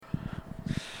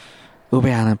Ube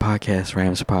Island Podcast,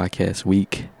 Rams Podcast,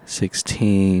 week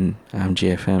 16. I'm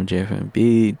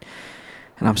JFM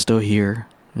and I'm still here.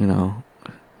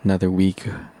 Another week,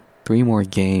 3 more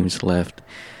games left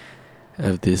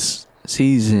of this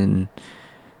season,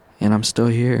 and I'm still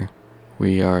here.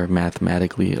 We are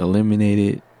mathematically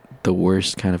eliminated, the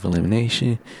worst kind of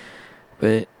elimination,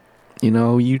 but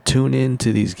you tune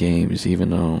into these games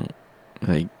even though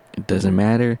it doesn't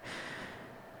matter.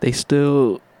 They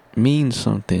still mean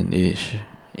something-ish.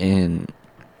 And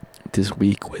this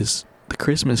week was the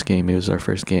Christmas game. It was our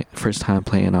first time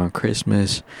playing on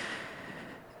Christmas,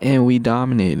 and we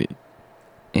dominated.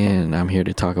 And I'm here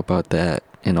to talk about that,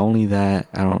 and only that.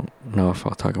 I don't know if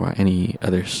I'll talk about any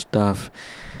other stuff,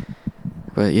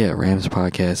 but yeah, Rams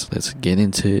Podcast, let's get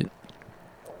into it.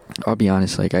 I'll be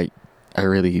honest, I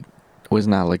really was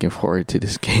not looking forward to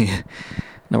this game.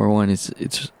 Number one,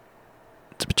 it's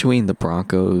between the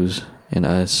Broncos and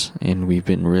us, and we've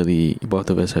been both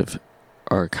of us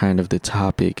are kind of the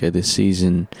topic of this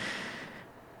season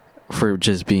for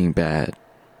just being bad,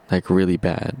 really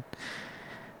bad.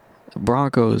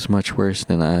 Broncos much worse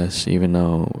than us, even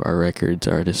though our records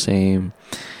are the same.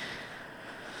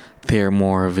 They're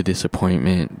more of a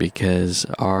disappointment because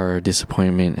our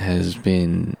disappointment has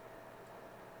been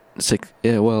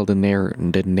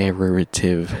the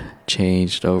narrative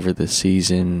changed over the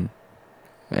season.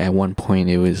 At one point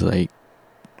it was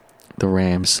the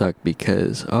Rams suck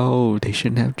because they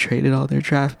shouldn't have traded all their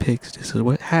draft picks. This is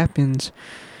what happens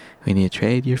when you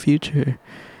trade your future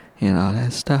and all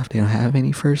that stuff. They don't have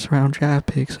any first round draft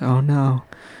picks. Oh no.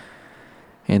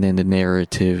 And then the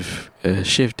narrative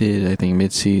shifted, I think,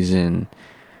 mid-season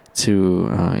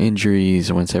to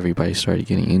injuries once everybody started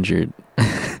getting injured.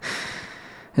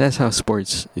 That's how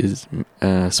sports is.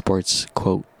 Sports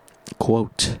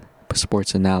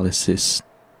sports analysis.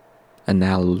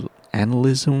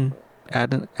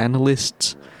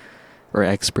 Analysts or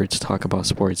experts talk about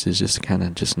sports is just kind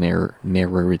of just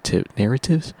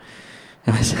narratives.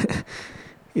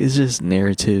 It's just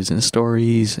narratives and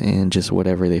stories and just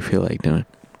whatever they feel like doing,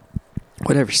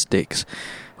 whatever sticks,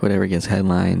 whatever gets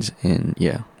headlines. And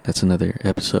yeah, that's another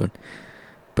episode.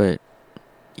 But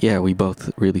yeah, we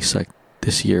both really sucked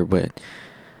this year, but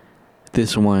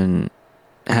this one,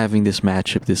 having this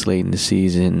matchup this late in the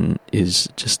season is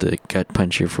just a gut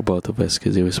puncher for both of us,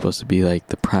 because it was supposed to be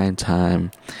the prime time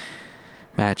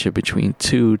matchup between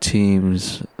two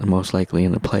teams most likely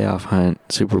in the playoff hunt,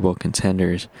 Super Bowl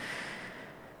contenders,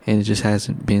 and it just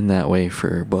hasn't been that way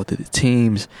for both of the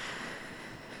teams.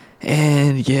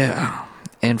 And yeah,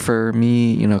 and for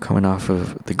me, coming off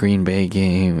of the Green Bay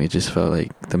game, it just felt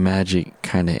like the magic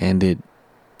kind of ended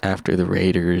after the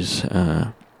Raiders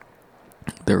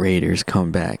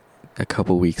come back a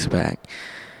couple weeks back.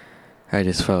 I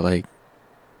just felt like,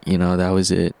 that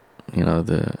was it.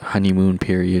 The honeymoon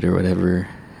period or whatever,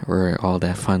 where all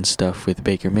that fun stuff with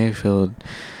Baker Mayfield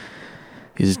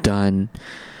is done.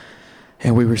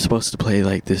 And we were supposed to play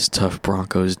this tough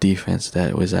Broncos defense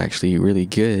that was actually really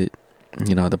good.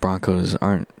 The Broncos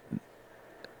aren't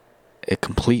a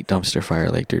complete dumpster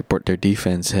fire. Their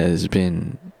defense has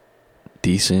been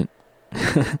decent.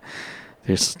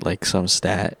 There's some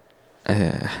stat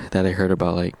that I heard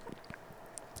about,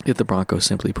 if the Broncos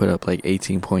simply put up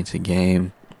 18 points a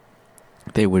game,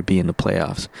 they would be in the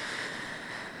playoffs.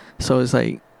 So it's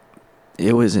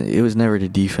it was never the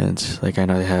defense. I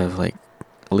know they have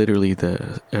literally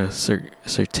the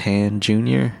Surtain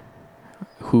Jr.,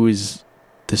 who is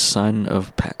the son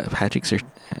of Patrick Surtain.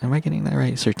 Am I getting that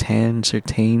right?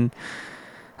 Surtain.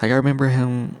 I remember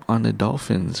him on the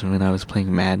Dolphins when I was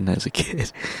playing Madden as a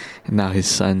kid. And now his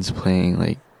son's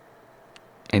playing,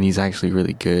 and he's actually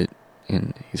really good.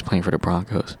 And he's playing for the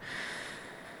Broncos.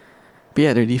 But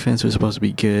yeah, their defense was supposed to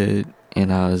be good.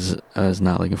 And I was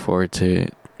not looking forward to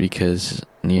it. Because,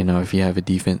 if you have a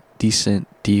decent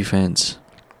defense,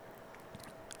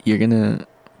 you're going to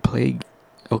play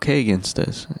okay against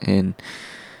us. And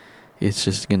it's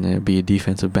just going to be a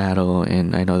defensive battle,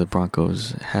 and I know the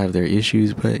Broncos have their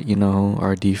issues, but,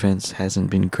 our defense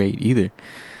hasn't been great either.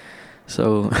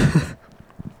 So,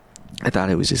 I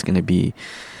thought it was just going to be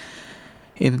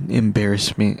an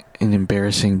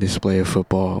embarrassing display of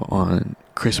football on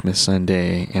Christmas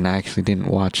Sunday, and I actually didn't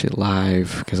watch it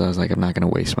live, because I was I'm not going to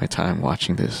waste my time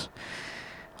watching this.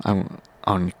 I'm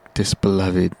on this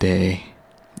beloved day,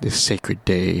 this sacred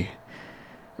day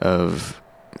of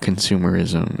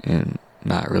consumerism and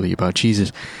not really about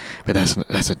Jesus, but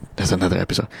that's another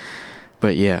episode.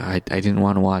 But yeah, I didn't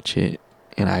want to watch it,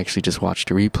 and I actually just watched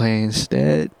the replay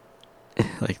instead,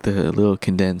 the little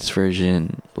condensed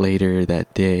version later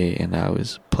that day, and I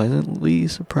was pleasantly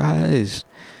surprised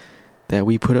that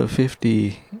we put up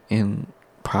 50 in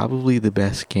probably the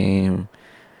best game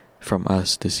from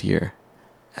us this year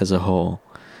as a whole.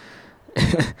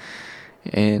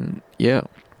 And yeah,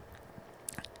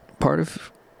 part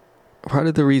of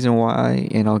the reason why,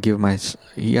 and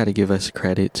you got to give us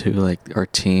credit to like our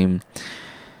team,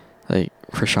 like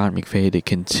for Sean McVay to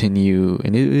continue,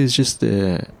 and it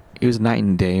was night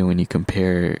and day when you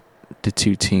compare the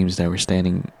two teams that were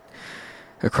standing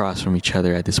across from each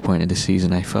other at this point in the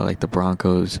season. I felt like the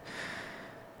Broncos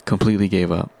completely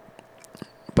gave up,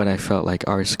 but I felt like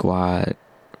our squad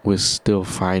was still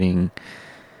fighting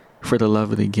for the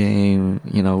love of the game.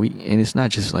 And it's not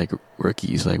just like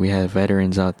rookies, like we have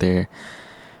veterans out there.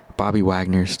 Bobby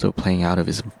Wagner's still playing out of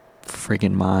his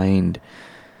friggin' mind.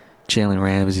 Jalen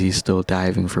Ramsey's still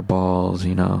diving for balls,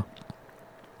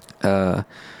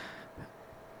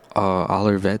 all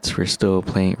our vets were still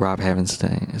playing. Rob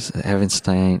Havenstein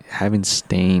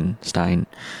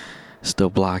still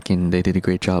blocking. They did a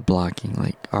great job blocking.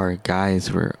 Like our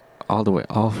guys were all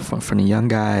from the young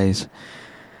guys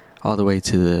all the way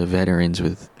to the veterans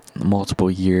with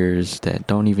multiple years that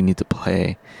don't even need to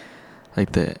play.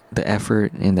 Like the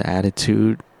effort and the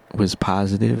attitude was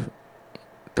positive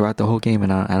throughout the whole game,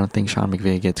 and I don't think Sean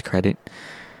McVay gets credit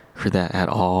for that at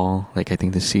all. Like I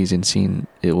think the season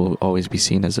it will always be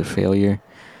seen as a failure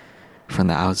from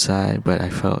the outside, but I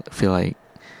feel like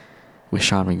what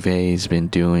Sean McVay's been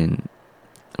doing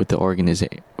with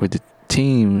the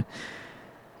team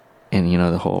and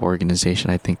the whole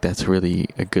organization, I think that's really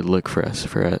a good look for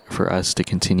us to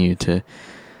continue to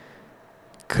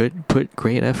put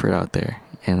great effort out there.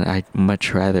 And I'd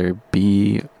much rather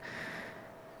be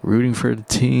rooting for the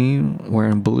team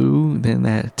wearing blue than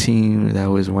that team that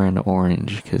was wearing the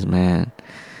orange, because man,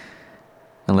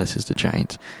 unless it's the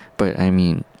Giants. But I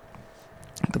mean,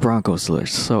 the Broncos are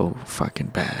so fucking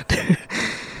bad.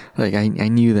 Like I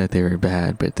knew that they were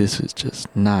bad, but this was just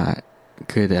not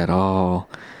good at all.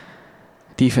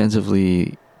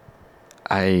 Defensively,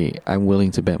 I'm willing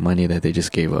to bet money that they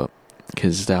just gave up,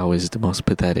 because that was the most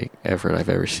pathetic effort I've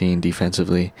ever seen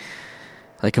defensively.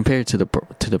 Like compared to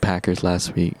the Packers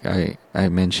last week, I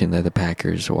mentioned that the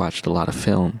Packers watched a lot of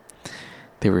film.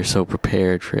 They were so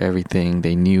prepared for everything.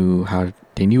 They knew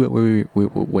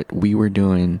what we were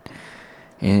doing,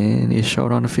 and it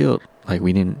showed on the field. Like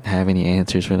we didn't have any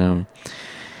answers for them.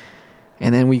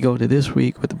 And then we go to this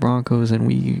week with the Broncos, and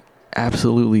we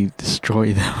absolutely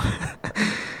destroy them.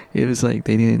 It was like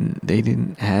they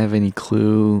didn't have any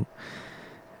clue.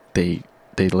 They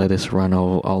let us run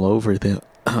all over them.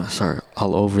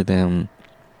 All over them,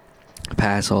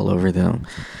 pass all over them,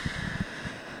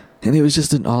 and it was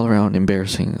just an all-around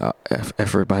embarrassing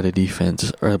effort by the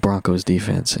defense, or the Broncos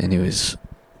defense, and it's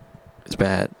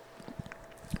bad.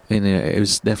 And it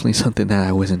was definitely something that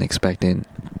I wasn't expecting.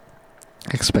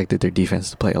 I expected their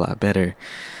defense to play a lot better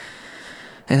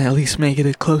and at least make it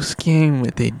a close game,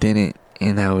 but they didn't,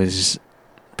 and that was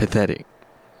pathetic,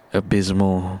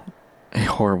 abysmal,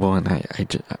 horrible. And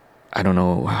I don't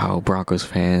know how Broncos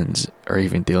fans are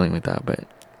even dealing with that, but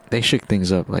they shook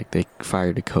things up. Like they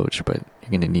fired the coach, but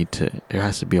there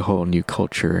has to be a whole new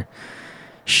culture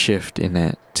shift in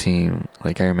that team.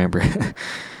 Like I remember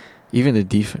even the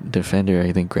defender,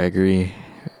 I think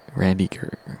Randy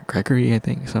Gregory, I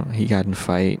think he got in a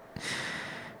fight.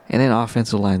 And then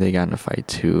offensive line, they got in a fight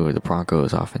too, the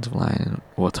Broncos offensive line, and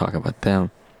we'll talk about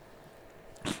them.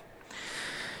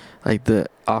 Like the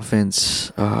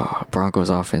offense, Broncos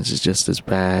offense is just as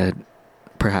bad,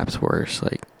 perhaps worse.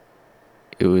 Like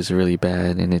it was really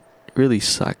bad, and it really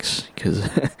sucks because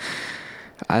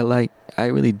I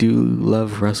really do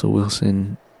love Russell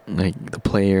Wilson, like the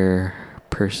player,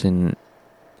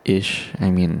 person-ish.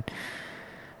 I mean,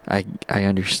 I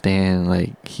understand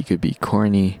like he could be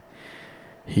corny,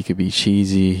 he could be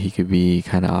cheesy, he could be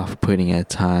kind of off-putting at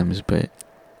times,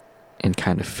 and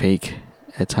kind of fake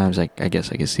at times. I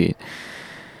guess I can see it,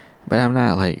 but I'm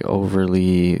not like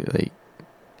overly like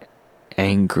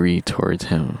angry towards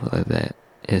him like that.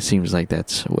 It seems like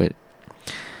that's what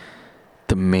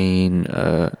the main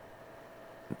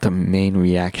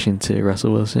reaction to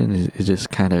Russell Wilson is. It just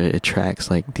kind of attracts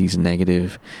like these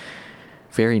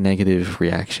very negative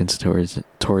reactions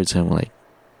towards him. Like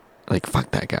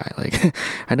fuck that guy. Like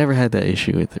I never had that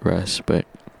issue with Russ, but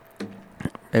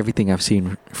everything I've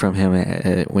seen from him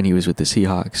when he was with the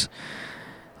Seahawks,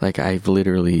 like I've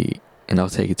literally, and I'll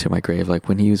take it to my grave, like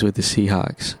when he was with the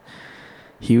Seahawks,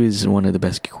 he was one of the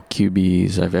best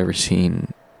QBs I've ever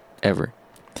seen, ever.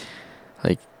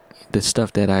 Like the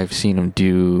stuff that I've seen him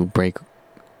do, break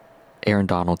Aaron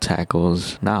Donald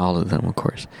tackles, not all of them of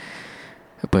course,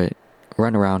 but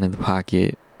run around in the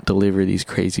pocket, deliver these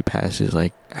crazy passes.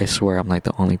 Like, I swear I'm like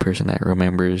the only person that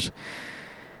remembers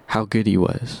how good he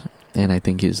was. And I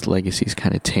think his legacy is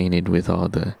kind of tainted with all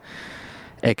the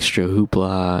extra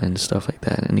hoopla and stuff like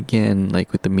that. And again,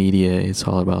 like with the media, it's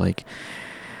all about like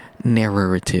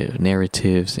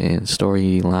narratives and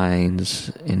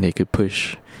storylines, and they could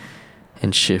push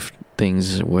and shift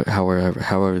things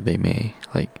however they may.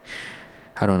 Like,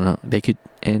 I don't know, they could,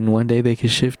 and one day they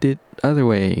could shift it other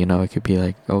way, you know. It could be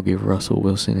like, oh, give Russell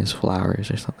Wilson his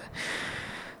flowers or something.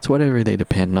 It's whatever they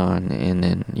depend on. And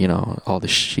then, you know, all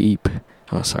the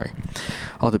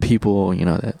all the people, you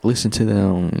know, that listen to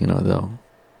them, you know, they'll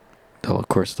of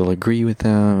course they'll agree with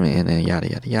them, and then yada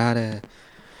yada yada,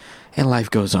 and life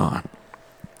goes on.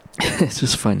 It's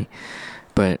just funny.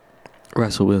 But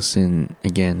Russell Wilson,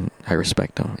 again, I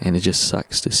respect him, and it just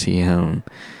sucks to see him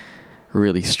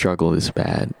really struggle this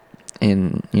bad.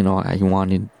 And, you know,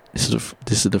 this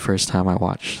is the first time I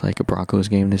watched like a Broncos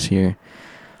game this year.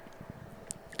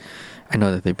 I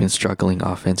know that they've been struggling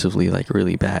offensively, like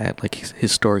really bad, like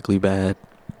historically bad,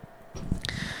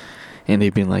 and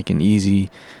they've been like an easy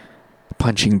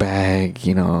punching bag,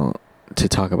 you know, to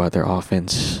talk about their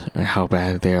offense and how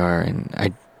bad they are. And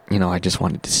I just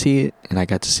wanted to see it, and I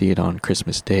got to see it on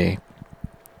Christmas Day,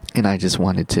 and I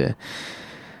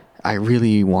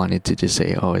really wanted to just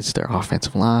say, oh, it's their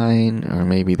offensive line, or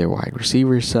maybe their wide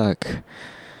receivers suck,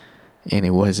 and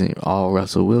it wasn't all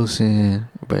Russell Wilson.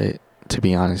 But to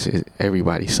be honest,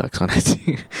 everybody sucks on that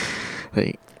team.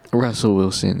 Like, Russell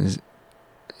Wilson is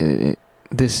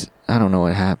this. I don't know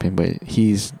what happened, but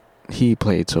he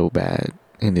played so bad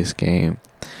in this game.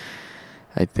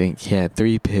 I think he had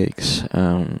 3 picks.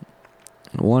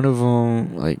 One of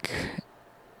them, like,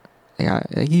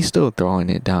 he's still throwing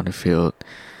it down the field,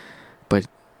 but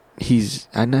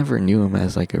I never knew him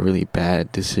as like a really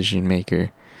bad decision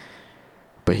maker,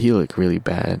 but he looked really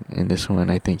bad in this one.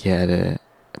 I think he had a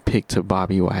pick to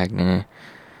Bobby Wagner,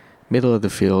 middle of the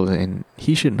field, and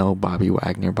he should know Bobby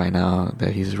Wagner by now,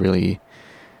 that he's really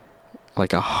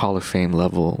like a Hall of Fame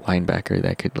level linebacker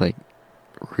that could like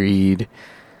read,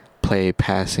 play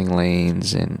passing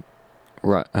lanes, and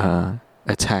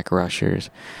attack rushers.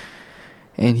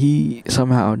 And he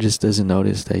somehow just doesn't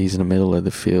notice that he's in the middle of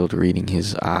the field reading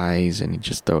his eyes, and he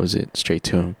just throws it straight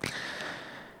to him.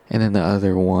 And then the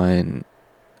other one,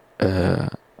 a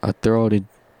throw to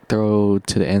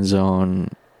the end zone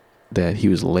that he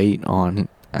was late on.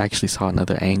 I actually saw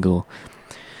another angle.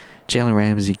 Jalen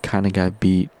Ramsey kind of got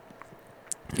beat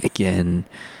again,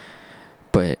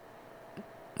 but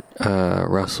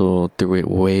Russell threw it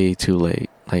way too late,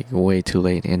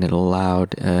 and it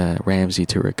allowed Ramsey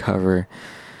to recover,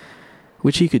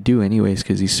 which he could do anyways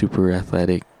because he's super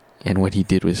athletic, and what he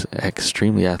did was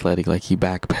extremely athletic. Like, he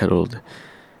backpedaled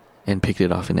and picked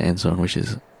it off in the end zone, which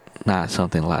is not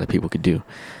something a lot of people could do.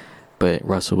 But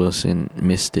Russell Wilson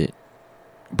missed it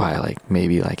by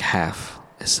maybe half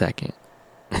a second.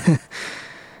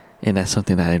 And that's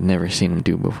something that I've never seen him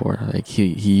do before. Like, he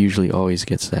usually always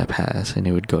gets that pass, and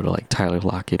it would go to Tyler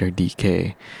Lockett or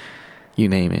DK, you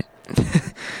name it.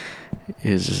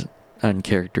 Is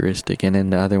uncharacteristic. And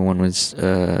then the other one was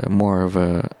more of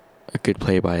a good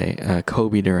play by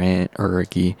Kobe Durant, or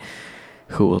rookie,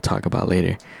 who we'll talk about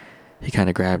later. He kind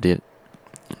of grabbed it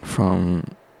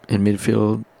from in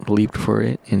midfield, leaped for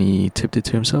it, and he tipped it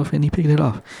to himself, and he picked it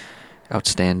off.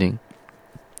 Outstanding.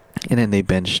 And then they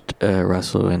benched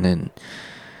Russell, and then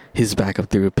his backup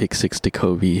threw a pick 6 to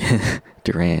Kobe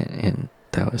Durant, and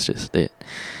that was just it.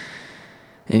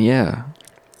 And yeah,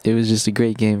 it was just a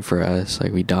great game for us.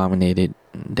 We dominated.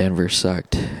 Denver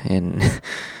sucked, and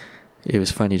it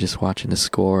was funny just watching the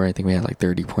score. I think we had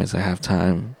 30 points at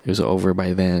halftime. It was over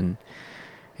by then,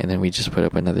 and then we just put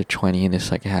up another 20 in the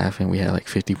second half, and we had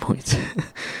 50 points.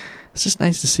 It's just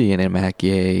nice to see. And then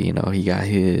Mackey, he got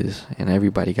his, and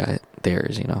everybody got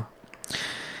theirs.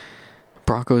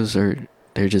 Broncos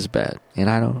they're just bad,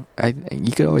 and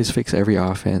you could always fix every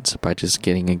offense by just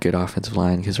getting a good offensive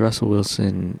line, because Russell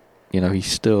Wilson,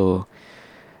 he's still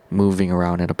moving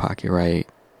around in the pocket, right?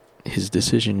 His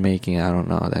decision making, I don't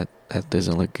know, that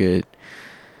doesn't look good.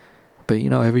 But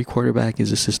every quarterback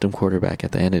is a system quarterback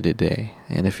at the end of the day,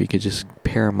 and if you could just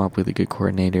pair him up with a good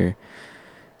coordinator,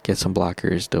 get some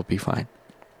blockers, they'll be fine.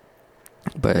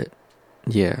 But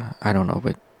yeah, I don't know,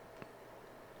 but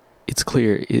it's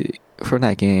clear from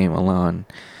that game alone,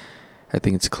 I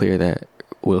think it's clear that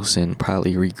Wilson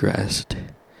probably regressed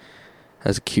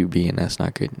as a QB, and that's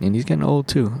not good. And he's getting old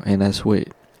too, and that's what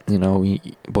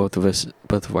both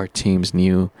of our teams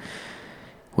knew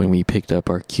when we picked up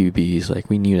our QBs.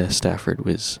 We knew that Stafford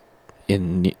was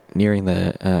nearing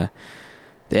the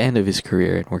end of his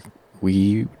career, and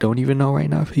we don't even know right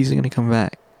now if he's going to come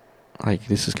back. Like,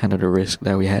 this is kind of the risk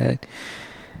that we had.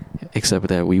 Except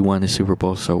that we won the Super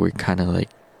Bowl, so we're kind of like,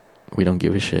 we don't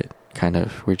give a shit. Kind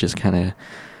of. We're just kind of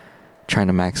trying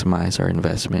to maximize our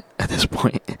investment at this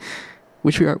point.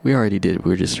 Which we already did.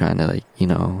 We're just trying to, like, you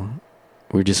know,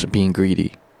 we're just being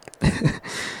greedy.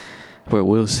 But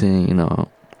Wilson, you know,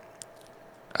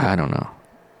 I don't know.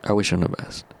 I wish him the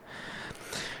best.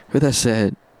 With that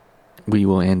said, we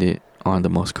will end it on the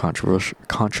most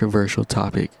controversial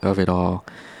topic of it all.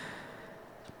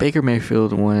 Baker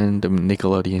Mayfield won the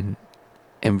Nickelodeon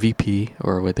MVP,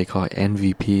 or what they call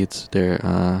MVP. It's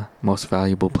their most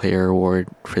valuable player award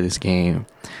for this game.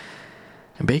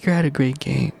 And Baker had a great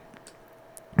game.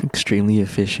 Extremely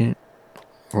efficient.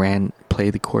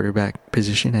 Played the quarterback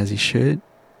position as he should.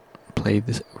 Played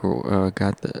this.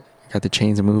 Got the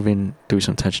chains moving. Threw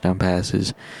some touchdown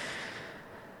passes.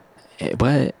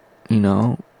 But, you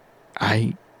know,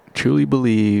 I truly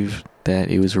believe that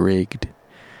it was rigged.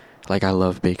 Like, I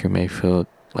love Baker Mayfield.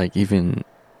 Like, even,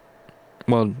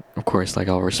 well, of course, like,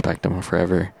 I'll respect him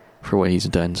forever for what he's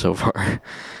done so far.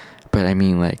 But I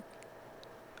mean, like,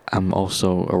 I'm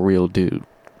also a real dude.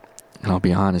 And I'll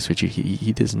be honest with you,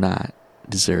 he does not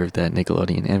deserve that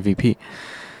Nickelodeon MVP.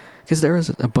 Because there was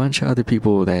a bunch of other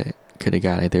people that could have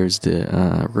got it. There's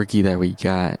the rookie that we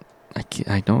got.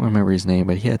 I don't remember his name,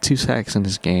 but he had 2 sacks in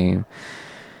this game.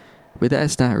 But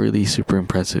that's not really super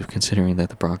impressive considering that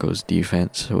the Broncos'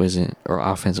 defense wasn't, or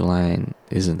offensive line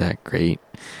isn't that great.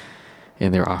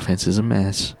 And their offense is a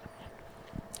mess.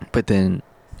 But then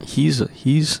he's a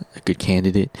good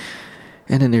candidate.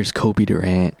 And then there's Kobe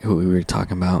Durant, who we were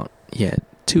talking about. He had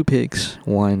 2 picks.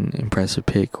 One impressive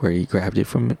pick where he grabbed it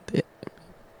from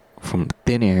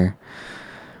thin air,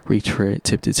 reached for it,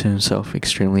 tipped it to himself.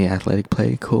 Extremely athletic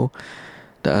play. Cool.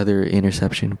 The other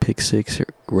interception, pick 6,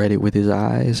 read it with his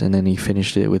eyes, and then he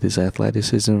finished it with his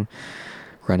athleticism,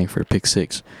 running for pick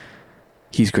 6.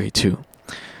 He's great too.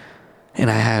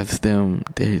 And I have them,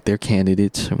 they're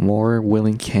candidates, more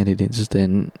willing candidates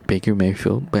than Baker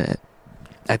Mayfield, but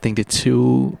I think the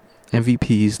 2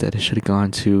 MVPs that it should have gone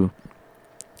to,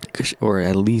 or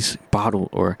at least bottled,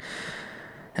 or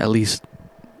at least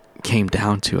came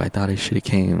down to, I thought it should have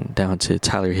came down to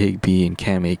Tyler Higbee and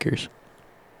Cam Akers.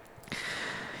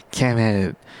 Cam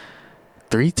had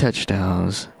 3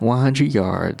 touchdowns, 100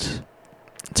 yards.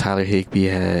 Tyler Higbee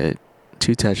had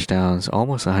 2 touchdowns,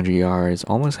 almost 100 yards,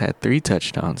 almost had 3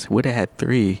 touchdowns. Would have had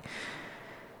 3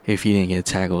 if he didn't get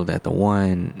tackled at the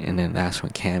 1, and then that's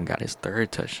when Cam got his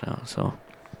 3rd touchdown. So,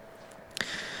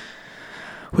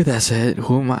 with that said,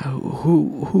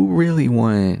 who really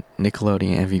won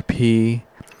Nickelodeon MVP?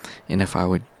 And if I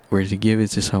were to give it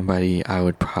to somebody, I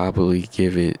would probably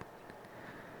give it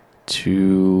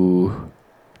to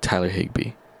Tyler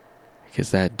Higbee,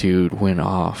 because that dude went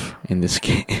off in this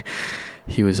game.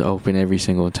 He was open every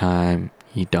single time.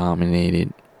 He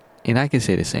dominated. And I could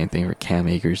say the same thing for Cam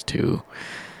Akers too.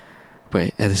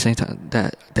 But at the same time,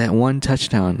 that one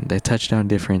touchdown, that touchdown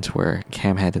difference where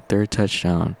Cam had the 3rd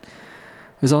touchdown,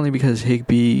 was only because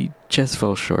Higbee just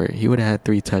fell short. He would have had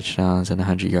 3 touchdowns and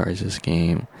 100 yards this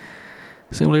game,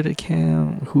 similar to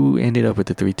Cam, who ended up with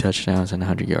the 3 touchdowns and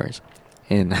 100 yards.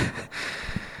 And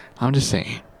I'm just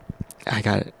saying,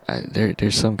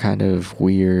 there's some kind of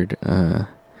weird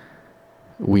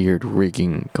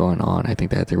rigging going on. I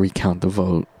think they had to recount the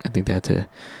vote. I think they had to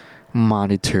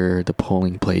monitor the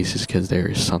polling places because there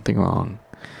is something wrong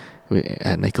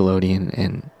at Nickelodeon,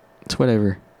 and it's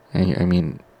whatever. I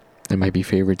mean, there might be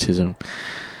favoritism.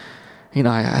 You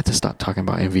know, I had to stop talking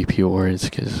about MVP awards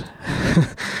because,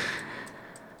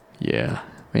 yeah.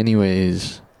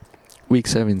 Anyways, Week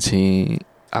 17,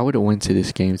 I would have went to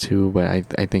this game too, but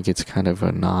I think it's kind of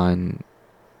a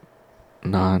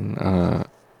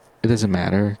it doesn't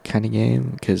matter kind of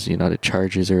game, because, you know, the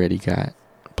Chargers already got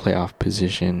playoff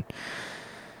position.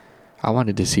 I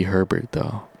wanted to see Herbert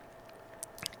though.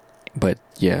 But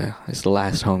yeah, it's the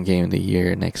last home game of the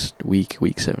year next week,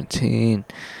 Week 17.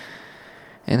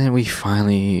 And then we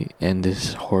finally end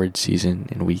this horrid season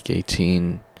in Week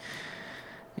 18.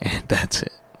 And that's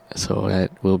it. So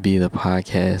that will be the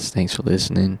podcast. Thanks for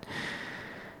listening.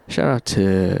 Shout out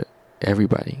to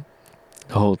everybody,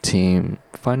 the whole team.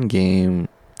 Fun game.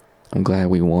 I'm glad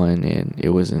we won and it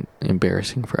wasn't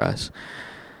embarrassing for us.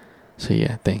 So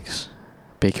yeah, thanks.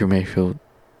 Baker Mayfield,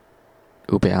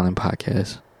 Ube Allen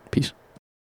Podcast.